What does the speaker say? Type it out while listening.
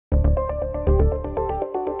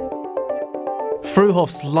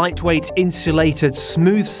Fruehauf's lightweight, insulated,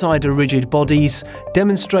 smooth-sided rigid bodies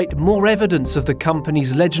demonstrate more evidence of the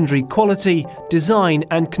company's legendary quality, design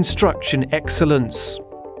and construction excellence.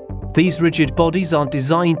 These rigid bodies are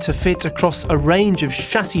designed to fit across a range of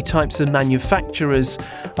chassis types and manufacturers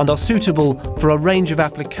and are suitable for a range of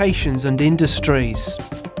applications and industries.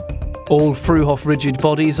 All Fruehauf rigid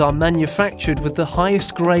bodies are manufactured with the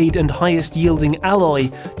highest grade and highest yielding alloy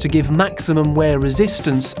to give maximum wear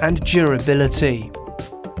resistance and durability.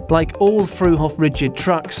 Like all Fruehauf rigid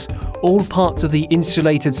trucks, all parts of the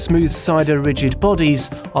insulated smooth-sided rigid bodies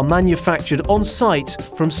are manufactured on site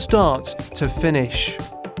from start to finish.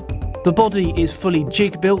 The body is fully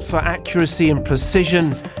jig-built for accuracy and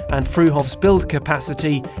precision, and Fruehauf's build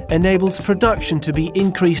capacity enables production to be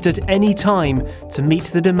increased at any time to meet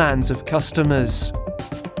the demands of customers.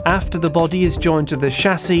 After the body is joined to the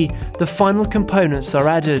chassis, the final components are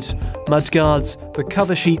added: mudguards, the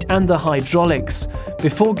cover sheet and the hydraulics,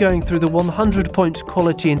 before going through the 100-point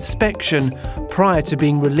quality inspection prior to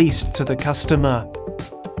being released to the customer.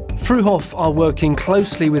 Fruehauf are working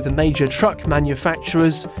closely with the major truck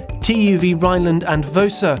manufacturers TUV Rhineland and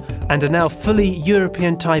Vosa, and are now fully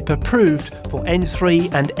European type approved for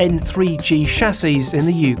N3 and N3G chassis in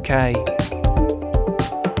the UK.